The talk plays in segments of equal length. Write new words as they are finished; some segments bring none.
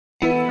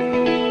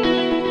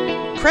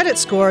Credit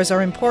scores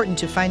are important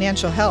to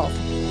financial health.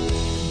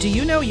 Do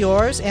you know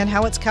yours and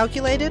how it's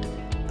calculated?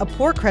 A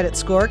poor credit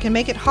score can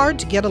make it hard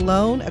to get a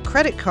loan, a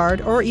credit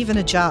card, or even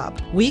a job.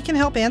 We can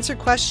help answer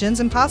questions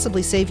and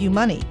possibly save you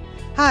money.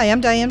 Hi, I'm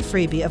Diane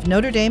Freeby of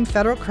Notre Dame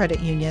Federal Credit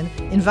Union,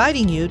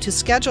 inviting you to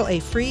schedule a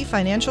free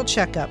financial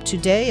checkup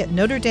today at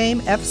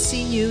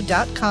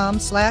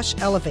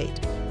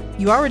NotreDameFCU.com/elevate.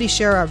 You already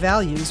share our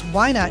values.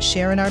 Why not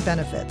share in our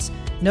benefits?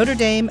 Notre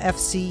Dame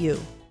FCU.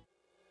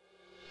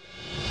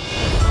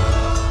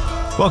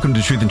 Welcome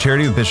to Truth and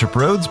Charity with Bishop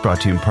Rhodes,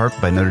 brought to you in part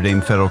by Notre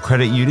Dame Federal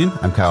Credit Union.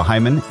 I'm Kyle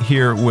Hyman,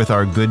 here with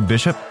our good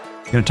bishop.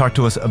 He's going to talk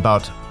to us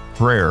about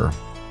prayer.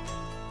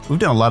 We've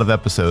done a lot of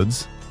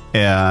episodes,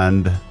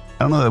 and I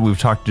don't know that we've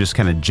talked just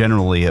kind of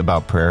generally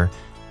about prayer.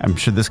 I'm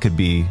sure this could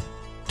be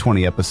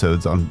 20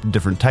 episodes on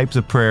different types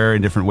of prayer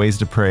and different ways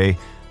to pray.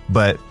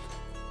 But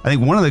I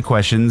think one of the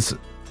questions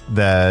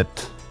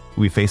that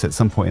we face at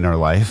some point in our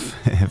life,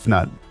 if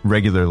not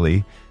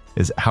regularly,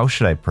 is how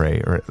should I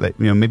pray? Or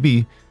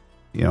maybe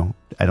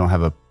I don't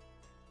have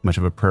much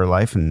of a prayer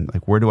life, and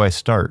where do I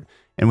start?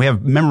 And we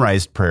have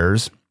memorized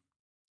prayers,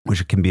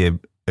 which can be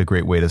a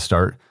great way to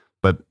start.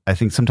 But I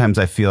think sometimes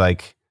I feel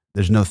like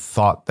there's no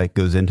thought that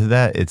goes into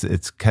that.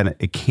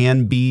 It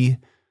can be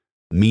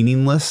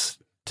meaningless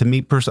to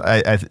me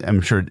personally. I'm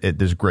sure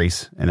there's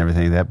grace and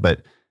everything like that.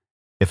 But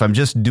if I'm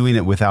just doing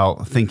it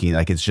without thinking,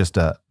 like it's just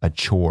a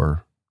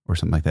chore or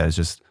something like that, it's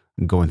just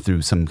I'm going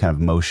through some kind of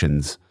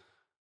motions.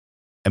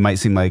 It might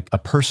seem like a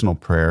personal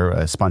prayer,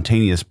 a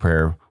spontaneous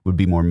prayer would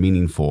be more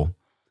meaningful.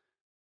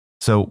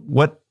 So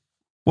what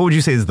would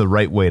you say is the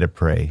right way to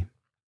pray?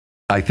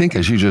 I think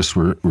as you just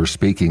were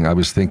speaking, I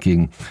was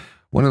thinking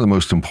one of the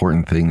most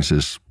important things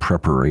is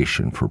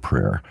preparation for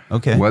prayer.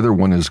 Okay. Whether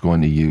one is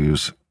going to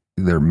use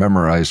their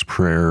memorized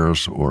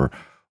prayers or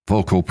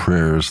vocal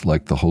prayers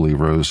like the Holy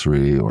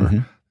Rosary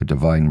or the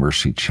Divine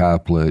Mercy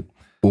Chaplet,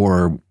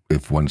 or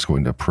if one's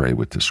going to pray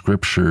with the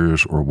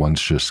scriptures, or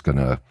one's just going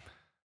to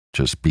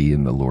just be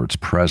in the Lord's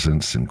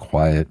presence and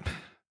quiet.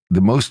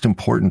 The most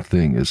important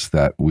thing is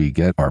that we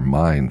get our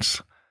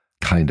minds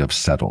kind of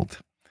settled.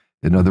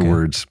 In other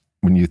words,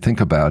 when you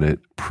think about it,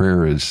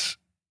 prayer is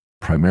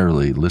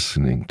primarily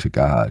listening to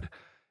God.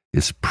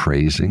 It's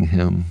praising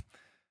Him,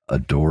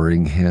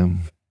 adoring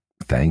Him,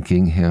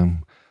 thanking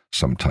Him.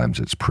 Sometimes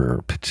it's prayer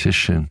of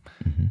petition.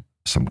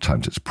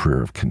 Sometimes it's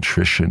prayer of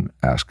contrition,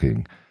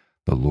 asking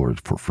the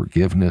Lord for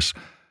forgiveness.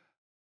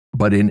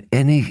 But in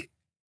any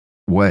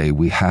way,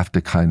 we have to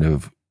kind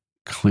of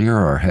clear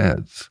our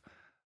heads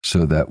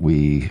so that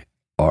we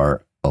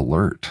are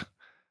alert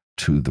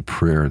to the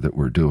prayer that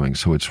we're doing.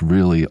 So it's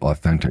really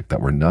authentic,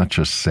 that we're not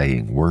just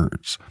saying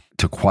words,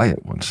 to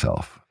quiet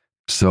oneself.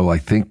 So I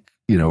think,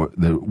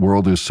 the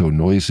world is so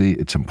noisy.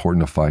 It's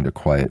important to find a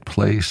quiet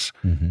place.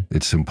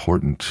 It's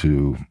important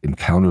to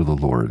encounter the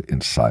Lord in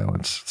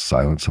silence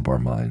of our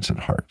minds and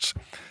hearts.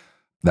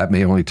 That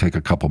may only take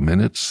a couple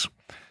minutes.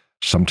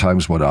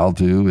 Sometimes what I'll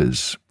do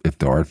is, if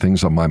there are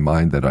things on my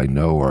mind that I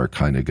know are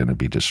kind of going to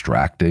be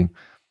distracting,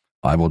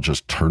 I will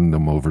just turn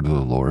them over to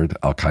the Lord.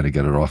 I'll kind of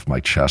get it off my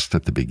chest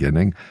at the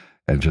beginning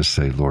and just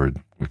say,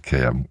 Lord,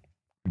 okay, I'm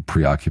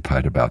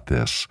preoccupied about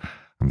this.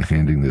 I'm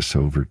handing this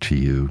over to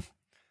you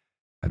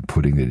and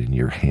putting it in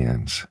your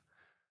hands.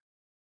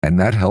 And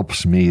that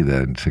helps me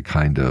then to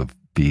kind of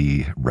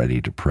be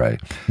ready to pray.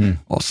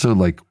 Also,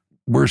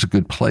 where's a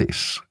good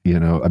place?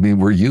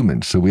 We're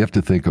humans, so we have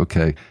to think,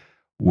 okay,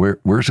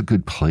 where's a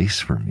good place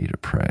for me to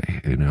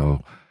pray?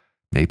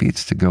 Maybe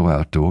it's to go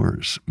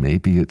outdoors.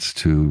 Maybe it's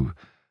the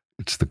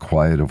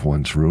quiet of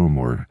one's room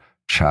or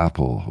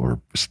chapel, or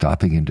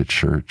stopping into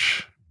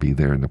church, be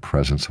there in the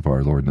presence of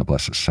our Lord in the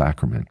Blessed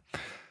Sacrament.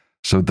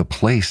 So the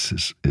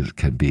place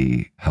can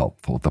be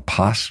helpful. The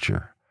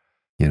posture,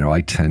 I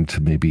tend to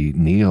maybe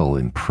kneel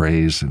in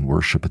praise and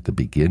worship at the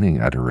beginning,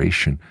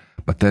 adoration,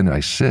 but then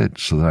I sit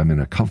so that I'm in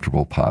a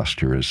comfortable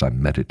posture as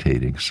I'm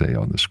meditating, say,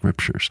 on the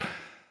scriptures.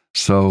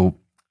 So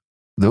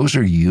those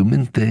are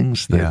human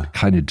things that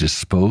kind of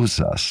dispose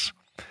us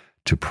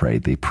to pray.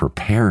 They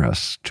prepare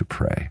us to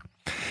pray.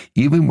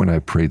 Even when I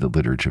pray the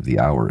Liturgy of the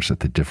Hours at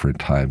the different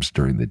times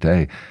during the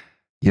day,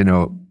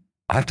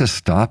 I have to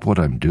stop what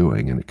I'm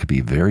doing, and it could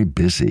be very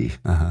busy,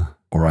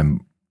 or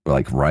I'm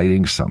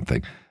writing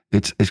something.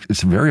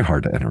 It's very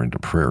hard to enter into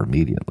prayer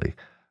immediately.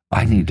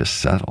 I need to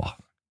settle.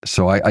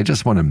 So I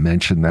just want to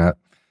mention that.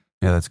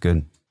 Yeah, that's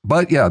good.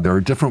 But there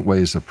are different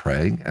ways of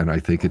praying, and I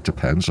think it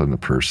depends on the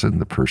person,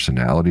 the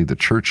personality. The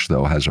church,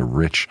 though, has a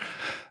rich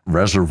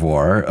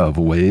reservoir of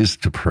ways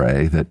to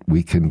pray that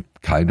we can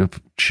kind of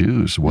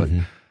choose what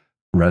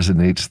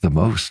resonates the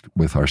most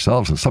with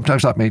ourselves. And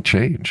sometimes that may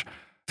change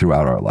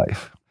throughout our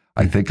life.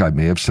 I think I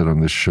may have said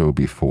on this show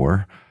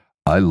before,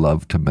 I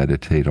love to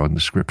meditate on the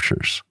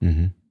scriptures,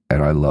 and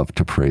I love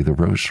to pray the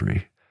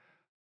rosary.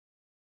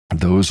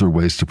 Those are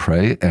ways to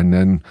pray. And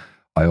then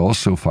I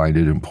also find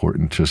it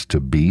important just to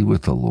be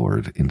with the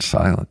Lord in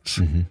silence,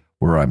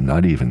 where I'm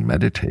not even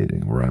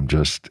meditating, where I'm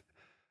just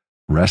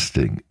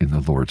resting in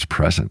the Lord's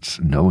presence,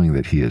 knowing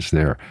that He is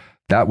there.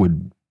 That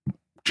would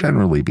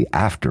generally be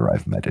after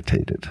I've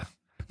meditated.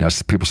 Now,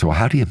 people say, well,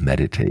 how do you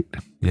meditate?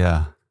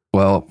 Yeah.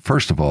 Well,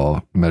 first of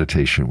all,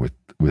 meditation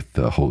with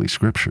the Holy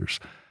Scriptures.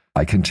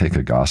 I can take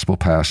a gospel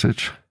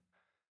passage,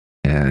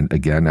 and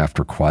again,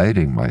 after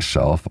quieting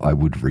myself, I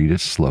would read it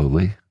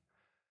slowly,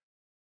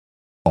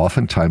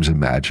 oftentimes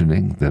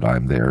imagining that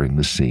I'm there in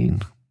the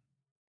scene,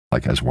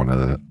 like as one of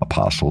the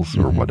apostles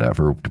or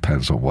whatever,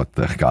 depends on what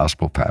the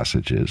gospel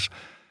passage is,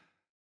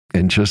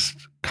 and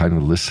just kind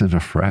of listen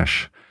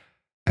afresh.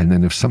 And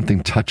then if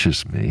something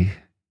touches me,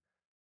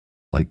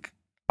 like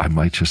I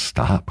might just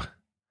stop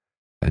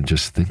and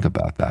just think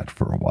about that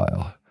for a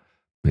while.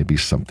 Maybe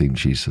something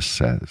Jesus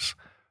says,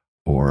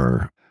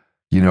 or,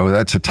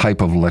 that's a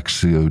type of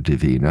Lectio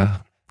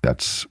Divina.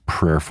 That's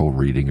prayerful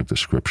reading of the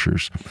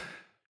Scriptures.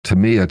 To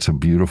me, it's a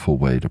beautiful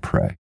way to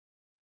pray.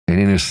 And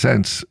in a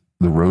sense,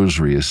 the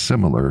rosary is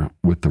similar.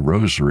 With the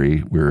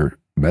rosary, we're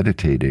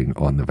meditating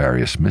on the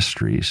various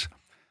mysteries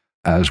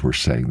as we're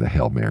saying the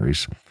Hail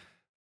Marys.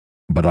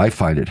 But I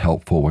find it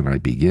helpful when I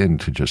begin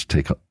to just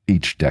take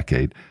each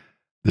decade.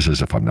 This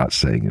is if I'm not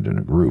saying it in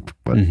a group,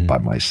 but by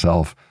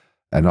myself.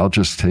 And I'll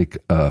just take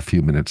a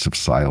few minutes of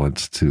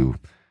silence to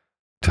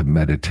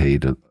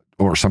meditate,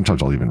 or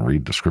sometimes I'll even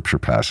read the scripture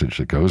passage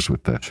that goes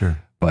with that. Sure.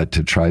 But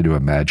to try to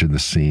imagine the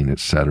scene,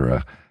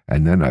 etc.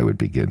 And then I would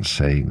begin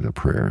saying the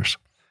prayers.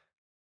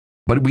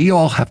 But we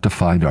all have to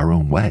find our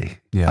own way.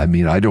 Yeah. I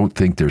mean, I don't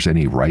think there's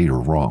any right or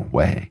wrong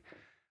way.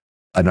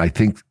 And I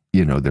think,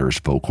 there's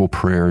vocal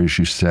prayer, as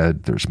you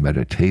said, there's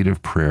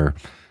meditative prayer,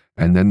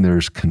 and then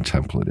there's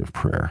contemplative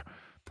prayer,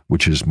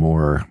 which is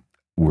more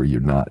where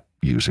you're not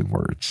using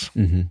words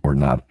or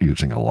not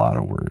using a lot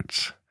of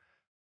words.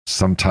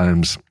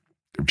 Sometimes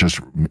just,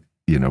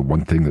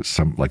 one thing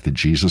that like the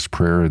Jesus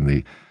prayer in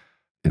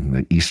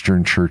the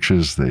Eastern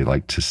churches, they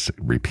like to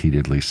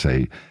repeatedly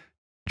say,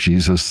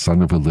 Jesus,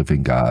 Son of a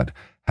living God,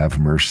 have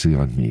mercy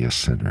on me, a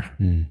sinner.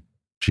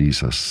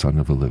 Jesus, Son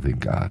of a living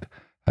God,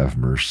 have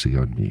mercy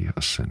on me,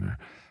 a sinner.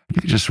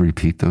 You can just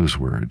repeat those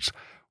words.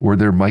 Or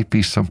there might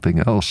be something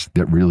else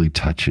that really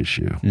touches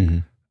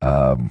you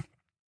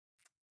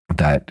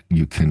that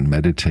you can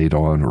meditate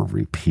on or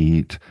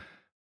repeat.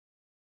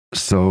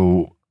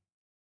 So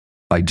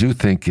I do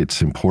think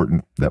it's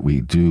important that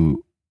we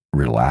do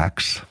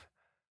relax.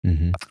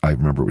 I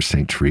remember it was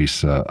St.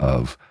 Teresa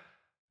of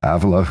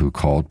Avila who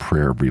called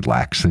prayer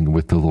relaxing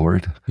with the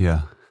Lord.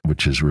 Yeah.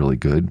 Which is really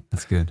good.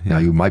 That's good. Yeah. Now,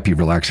 you might be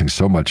relaxing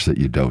so much that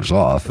you doze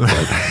off.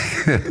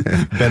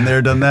 But been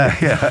there, done that.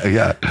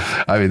 Yeah.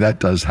 I mean, that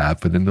does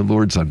happen in the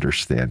Lord's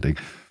understanding.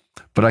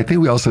 But I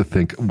think we also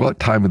think, what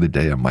time of the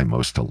day am I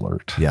most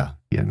alert? Yeah.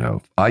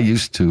 I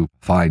used to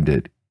find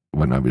it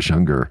when I was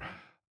younger.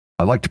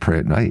 I like to pray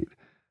at night.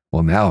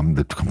 Well, now I'm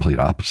the complete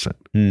opposite.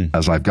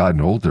 As I've gotten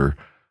older,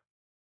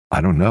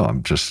 I don't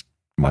know.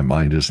 My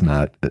mind is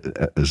not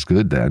as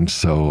good then.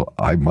 So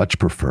I much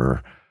prefer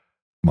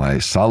my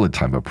solid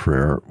time of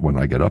prayer when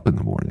I get up in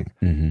the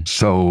morning.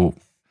 So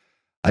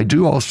I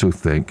do also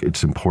think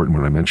it's important,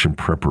 when I mention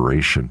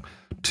preparation,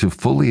 to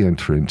fully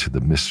enter into the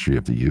mystery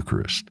of the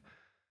Eucharist.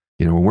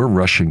 When we're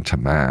rushing to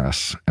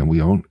Mass and we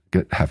don't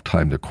have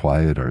time to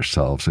quiet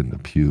ourselves in the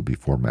pew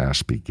before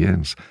Mass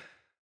begins,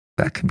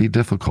 that can be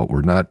difficult.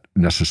 We're not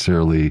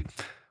necessarily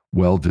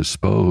well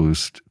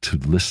disposed to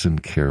listen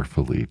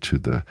carefully to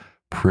the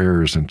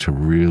prayers and to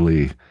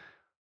really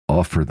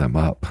offer them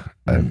up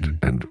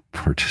and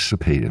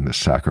participate in the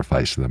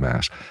sacrifice of the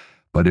Mass.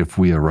 But if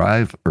we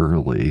arrive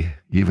early,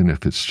 even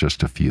if it's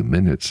just a few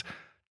minutes,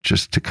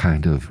 just to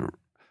kind of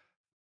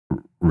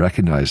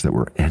recognize that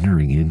we're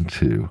entering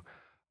into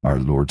our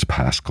Lord's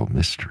Paschal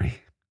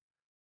mystery.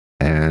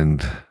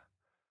 And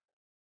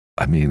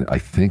I mean, I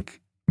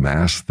think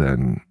Mass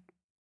then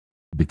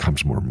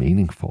becomes more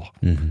meaningful.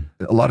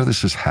 A lot of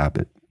this is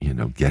habit,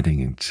 getting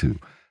into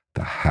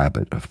the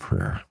habit of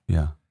prayer.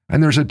 Yeah.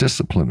 And there's a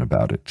discipline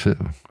about it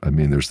too. I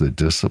mean, there's the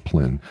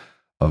discipline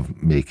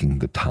of making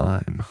the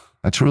time.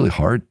 That's really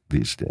hard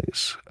these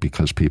days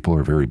because people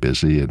are very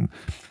busy and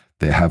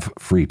they have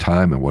free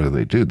time. And what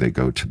do? They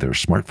go to their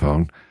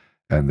smartphone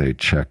and they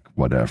check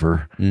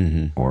whatever,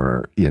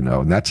 or,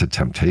 and that's a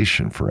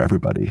temptation for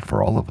everybody,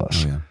 for all of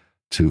us,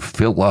 to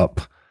fill up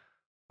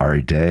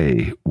our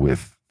day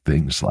with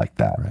things like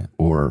that. Right.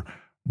 Or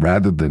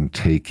rather than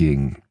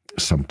taking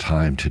some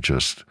time to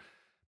just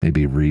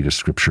maybe read a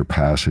scripture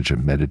passage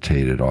and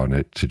meditated on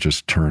it, to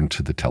just turn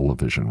to the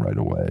television right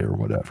away or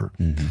whatever.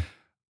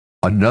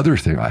 Another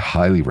thing I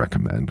highly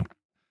recommend,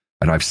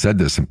 and I've said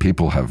this and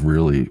people have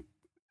really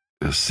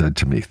said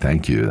to me,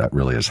 thank you, that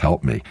really has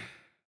helped me,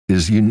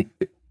 is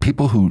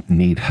people who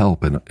need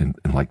help and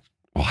like,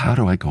 well, how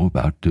do I go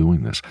about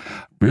doing this?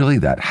 Really,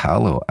 that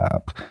Hallow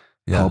app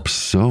helps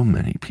so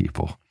many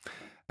people.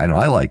 And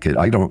I like it.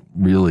 I don't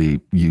really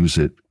use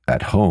it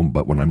at home,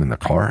 but when I'm in the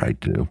car, I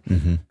do,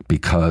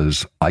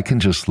 because I can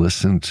just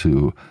listen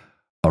to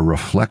a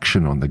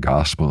reflection on the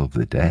gospel of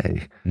the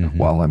day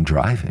while I'm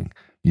driving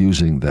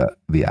using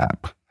the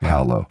app,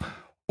 Hallow,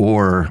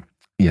 or,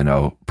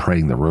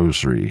 praying the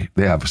rosary.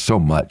 They have so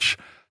much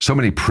so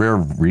many prayer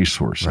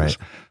resources. Right.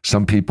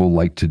 Some people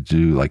like to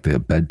do like they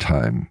have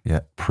bedtime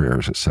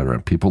prayers, et cetera,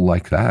 and people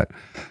like that.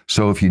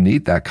 So if you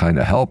need that kind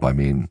of help, I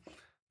mean,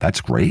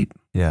 that's great.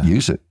 Yeah.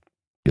 Use it.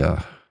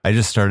 Yeah. I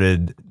just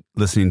started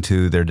listening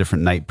to their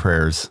different night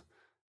prayers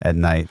at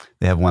night.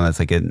 They have one that's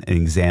like an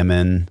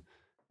examine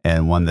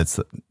and one that's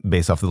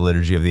based off the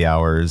liturgy of the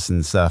hours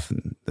and stuff.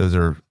 And those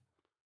are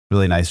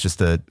really nice just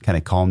to kind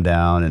of calm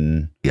down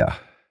and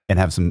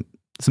have some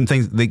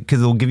things, because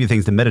they'll give you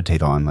things to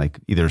meditate on, like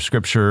either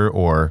scripture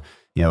or,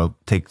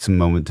 take some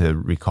moment to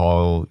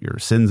recall your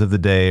sins of the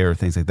day or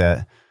things like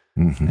that.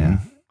 Mm-hmm. Yeah.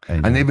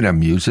 And they even have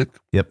music.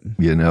 Yep.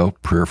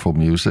 Prayerful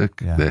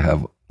music. Yeah. They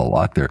have a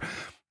lot there.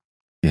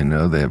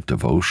 They have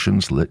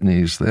devotions,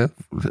 litanies.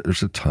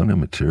 There's a ton of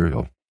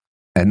material.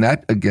 And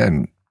that,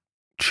 again,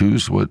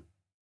 choose what,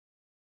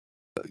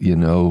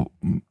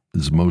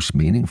 is most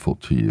meaningful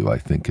to you, I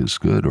think is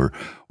good. Or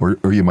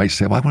you might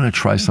say, well, I want to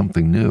try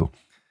something new.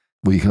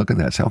 Well, you can look at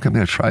that and say, okay, I'm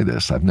going to try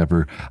this. I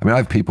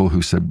have people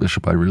who said,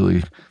 Bishop, I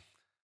really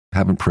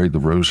haven't prayed the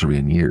rosary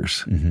in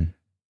years. Mm-hmm.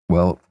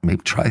 Well,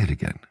 maybe try it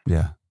again.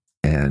 Yeah.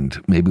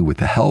 And maybe with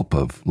the help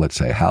of, let's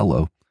say,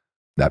 Hallow,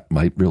 that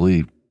might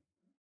really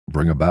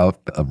bring about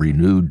a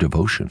renewed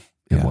devotion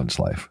in one's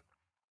life.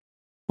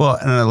 Well,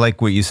 and I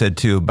like what you said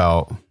too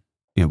about,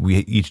 we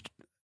each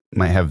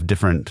might have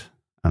different,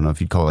 I don't know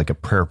if you'd call it like a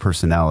prayer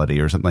personality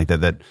or something like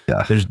that,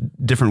 there's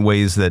different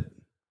ways that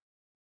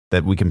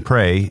we can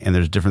pray, and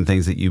there's different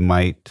things that you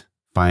might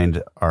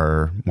find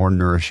are more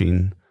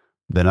nourishing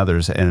than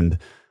others. And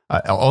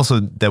also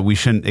that we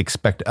shouldn't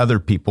expect other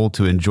people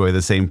to enjoy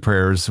the same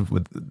prayers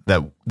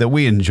that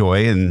we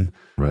enjoy. And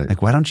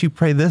like, why don't you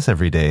pray this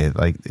every day?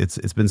 Like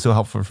it's been so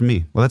helpful for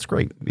me. Well, that's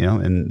great.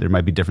 And there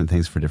might be different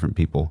things for different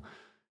people,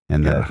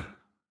 and that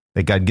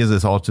God gives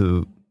us all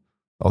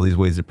these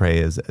ways to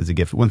pray as a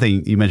gift. One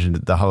thing you mentioned,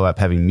 the Hallow app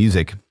having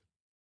music,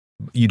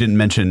 you didn't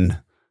mention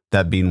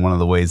that being one of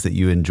the ways that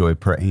you enjoy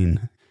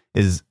praying.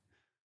 Is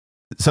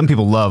some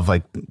people love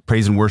like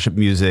praise and worship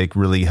music,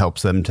 really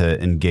helps them to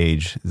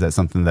engage. Is that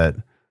something that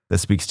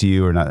speaks to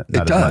you or not?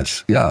 It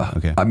does. Yeah.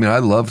 Okay. I mean, I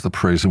love the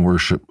praise and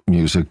worship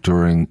music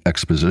during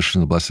exposition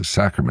of the Blessed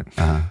Sacrament.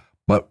 Uh-huh.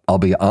 But I'll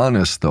be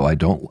honest though, I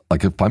don't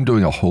like, if I'm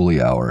doing a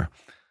holy hour,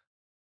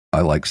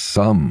 I like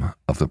some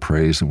of the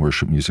praise and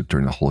worship music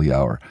during the holy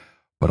hour,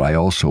 but I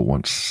also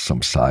want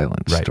some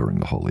silence during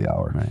the holy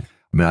hour. Right.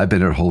 I mean, I've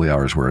been at holy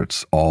hours where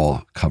it's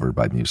all covered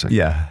by music.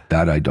 Yeah.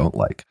 That I don't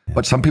like. Yeah.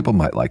 But some people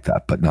might like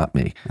that, but not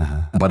me.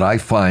 Uh-huh. But I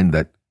find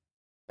that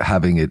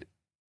having it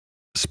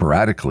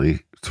sporadically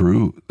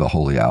through the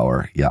holy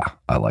hour,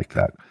 I like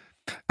that.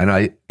 And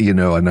I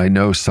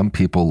know some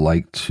people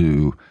like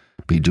to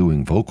be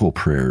doing vocal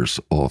prayers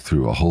all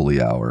through a holy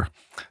hour.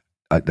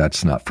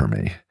 That's not for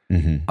me.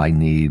 Mm-hmm. I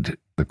need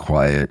the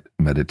quiet,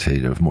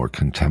 meditative, more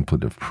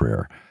contemplative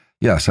prayer.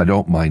 Yes, I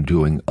don't mind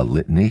doing a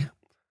litany.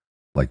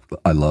 Like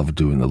I love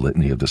doing the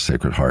Litany of the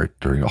Sacred Heart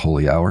during a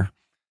holy hour,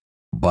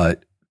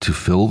 but to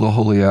fill the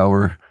holy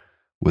hour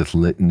with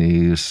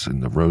litanies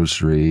and the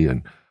rosary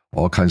and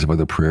all kinds of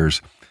other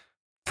prayers,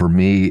 for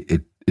me,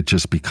 it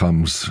just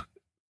becomes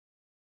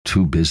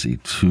too busy,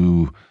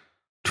 too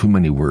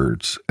many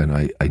words. And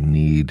I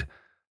need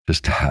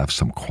just to have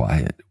some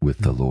quiet with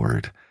the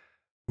Lord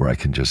where I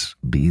can just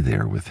be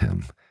there with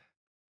him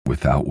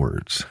without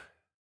words.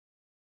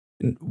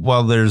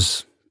 While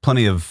there's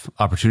plenty of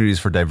opportunities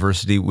for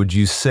diversity, would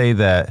you say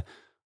that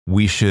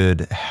we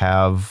should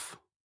have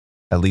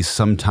at least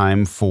some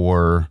time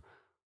for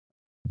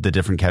the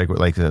different categories,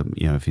 like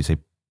if you say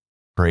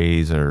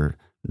praise or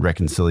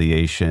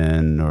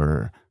reconciliation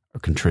or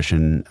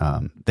contrition,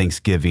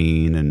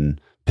 thanksgiving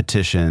and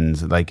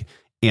petitions, like,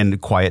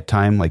 and quiet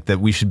time, like that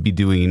we should be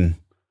doing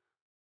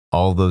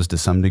all those to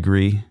some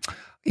degree?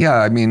 Yeah,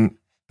 I mean,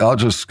 I'll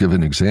just give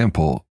an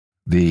example.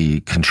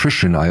 The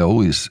contrition I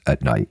always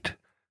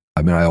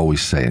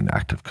say an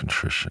act of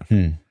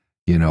contrition.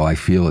 I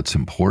feel it's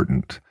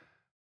important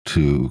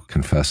to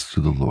confess to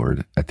the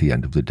Lord at the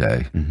end of the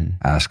day,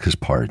 ask his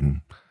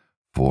pardon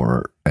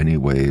for any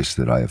ways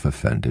that I have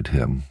offended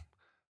him,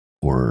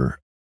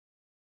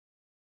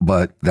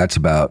 but that's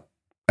about,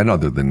 and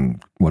other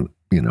than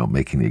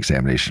making the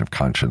examination of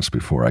conscience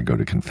before I go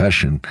to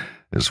confession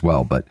as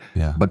well. But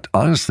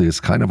honestly,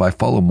 it's kind of, I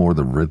follow more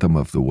the rhythm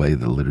of the way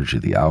the Liturgy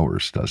of the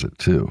Hours does it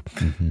too.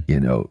 Mm-hmm.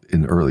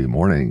 In the early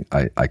morning,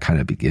 I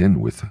kind of begin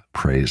with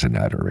praise and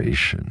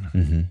adoration.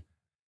 Mm-hmm.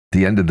 At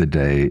the end of the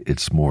day,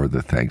 it's more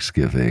the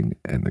thanksgiving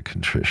and the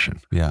contrition.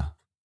 Yeah.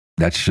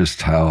 That's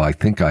just how I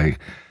think I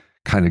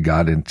kind of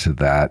got into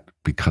that,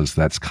 because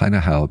that's kind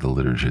of how the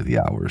Liturgy of the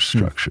Hours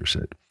structures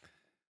it.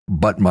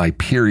 But my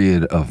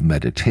period of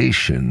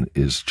meditation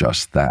is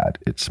just that.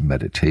 It's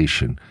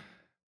meditation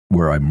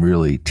where I'm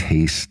really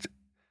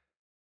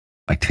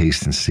I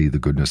taste and see the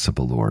goodness of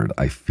the Lord.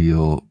 I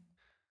feel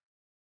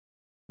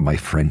my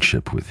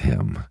friendship with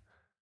him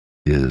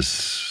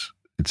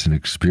it's an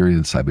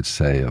experience, I would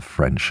say, of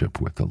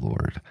friendship with the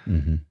Lord.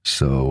 Mm-hmm.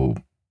 So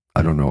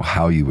I don't know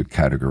how you would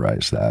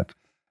categorize that.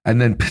 And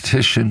then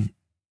petition,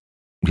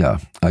 Yeah,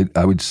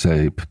 I would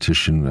say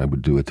petition I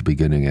would do at the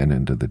beginning and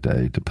end of the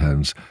day,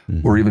 depends,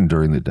 or even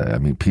during the day. I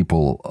mean,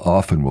 people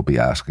often will be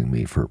asking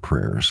me for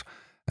prayers,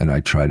 and I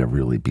try to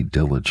really be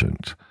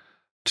diligent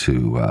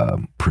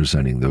to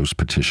presenting those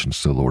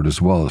petitions to the Lord,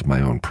 as well as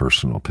my own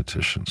personal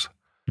petitions.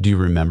 Do you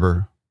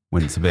remember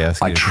when somebody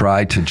asks you? I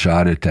try to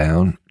jot it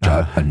down,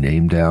 jot a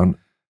name down,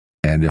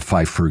 and if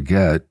I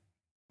forget,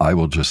 I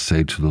will just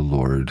say to the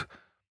Lord,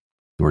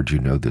 Lord, you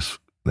know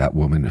that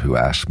woman who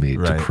asked me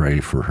to pray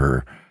for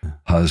her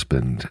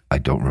husband, I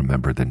don't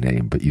remember the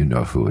name, but you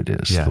know who it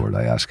is. Yeah. Lord,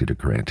 I ask you to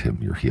grant him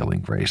your healing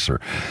grace, or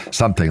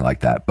something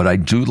like that. But I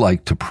do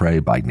like to pray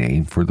by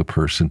name for the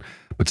person.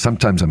 But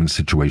sometimes I'm in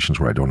situations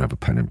where I don't have a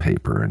pen and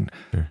paper, and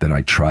then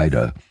I try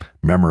to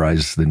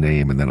memorize the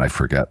name and then I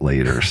forget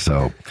later.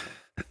 So,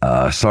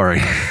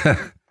 sorry.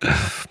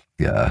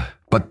 Yeah.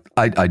 But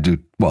I do,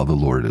 well, the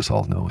Lord is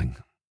all knowing.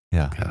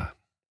 Yeah.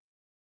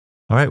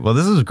 All right. Well,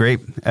 this is great,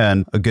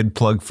 and a good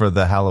plug for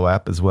the Hallow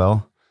app as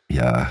well.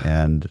 Yeah.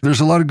 And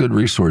there's a lot of good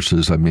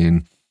resources. I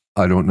mean,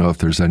 I don't know if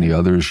there's any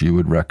others you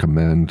would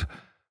recommend.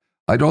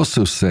 I'd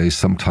also say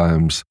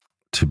sometimes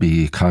to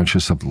be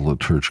conscious of the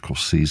liturgical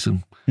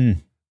season.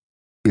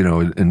 You know,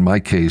 in my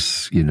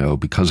case, you know,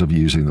 because of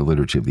using the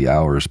Liturgy of the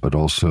Hours, but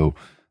also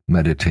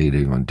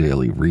meditating on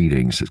daily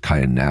readings, it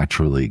kind of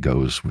naturally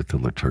goes with the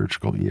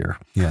liturgical year.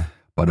 Yeah.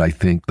 But I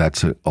think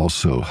that's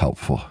also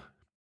helpful,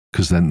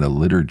 because then the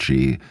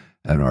liturgy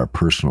and our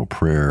personal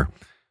prayer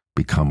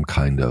become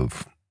kind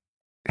of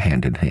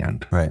hand in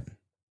hand. Right.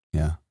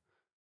 Yeah.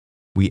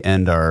 We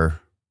end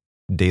our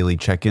daily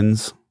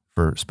check-ins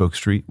for Spoke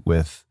Street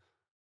with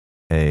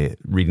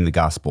reading the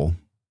gospel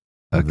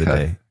of the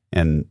day.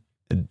 And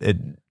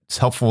it's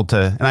helpful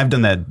to, and I've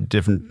done that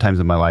different times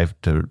in my life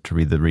to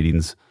read the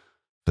readings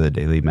for the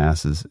daily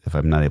masses if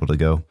I'm not able to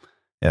go.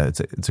 Yeah,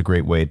 it's a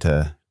great way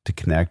to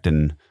connect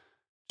and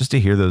just to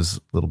hear those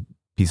little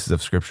pieces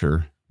of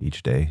scripture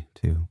each day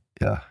too.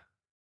 Yeah.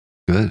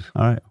 Good.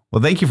 All right.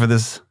 Well, thank you for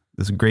this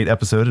great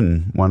episode,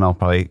 and one I'll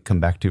probably come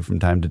back to from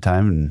time to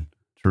time and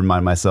to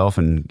remind myself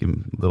and give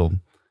a little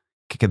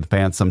kick in the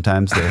pants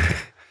sometimes.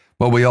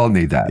 Well, we all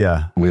need that.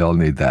 Yeah. We all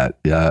need that.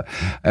 Yeah.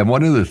 And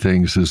one of the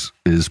things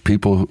is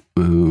people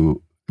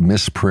who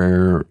miss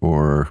prayer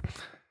or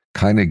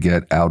kind of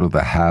get out of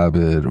the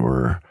habit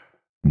or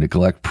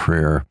neglect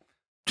prayer,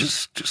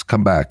 just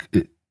come back.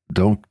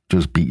 Don't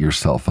just beat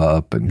yourself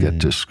up and get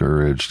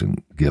discouraged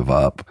and give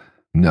up.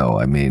 No,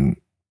 I mean,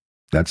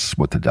 that's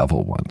what the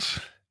devil wants.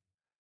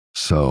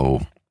 So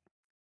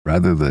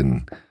rather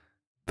than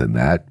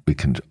that, we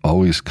can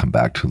always come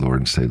back to the Lord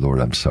and say,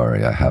 Lord, I'm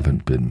sorry, I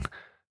haven't been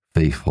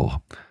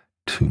faithful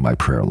to my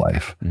prayer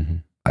life.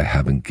 I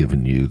haven't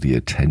given you the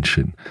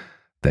attention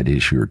that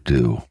is your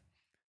due.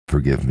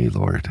 Forgive me,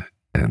 Lord.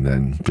 And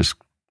then just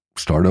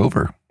start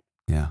over.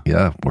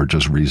 Yeah. Or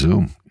just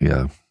resume.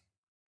 Yeah.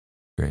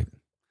 Great.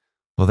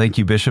 Well, thank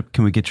you, Bishop.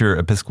 Can we get your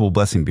Episcopal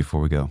blessing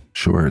before we go?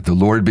 Sure. The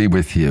Lord be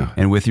with you.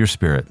 And with your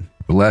spirit.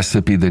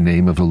 Blessed be the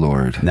name of the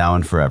Lord. Now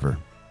and forever.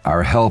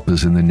 Our help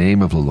is in the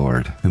name of the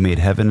Lord, who made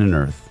heaven and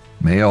earth.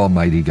 May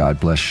Almighty God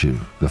bless you,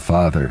 the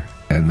Father,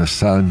 and the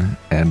Son,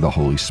 and the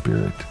Holy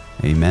Spirit.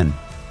 Amen.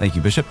 Thank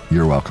you, Bishop.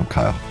 You're welcome,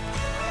 Kyle.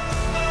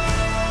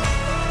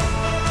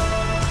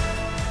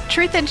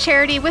 Truth and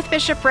Charity with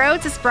Bishop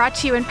Rhoades is brought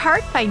to you in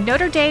part by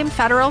Notre Dame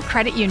Federal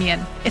Credit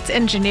Union. It's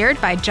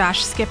engineered by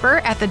Josh Skipper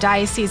at the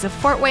Diocese of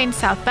Fort Wayne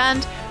South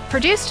Bend,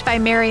 produced by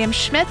Miriam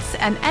Schmitz,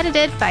 and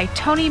edited by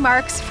Tony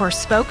Marks for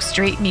Spoke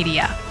Street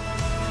Media.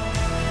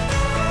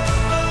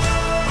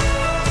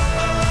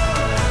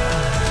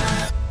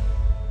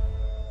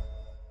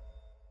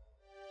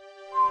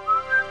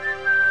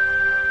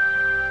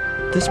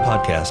 This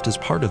podcast is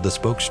part of the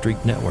Spoke Street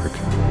Network.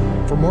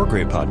 For more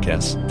great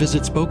podcasts,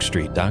 visit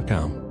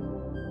spokestreet.com.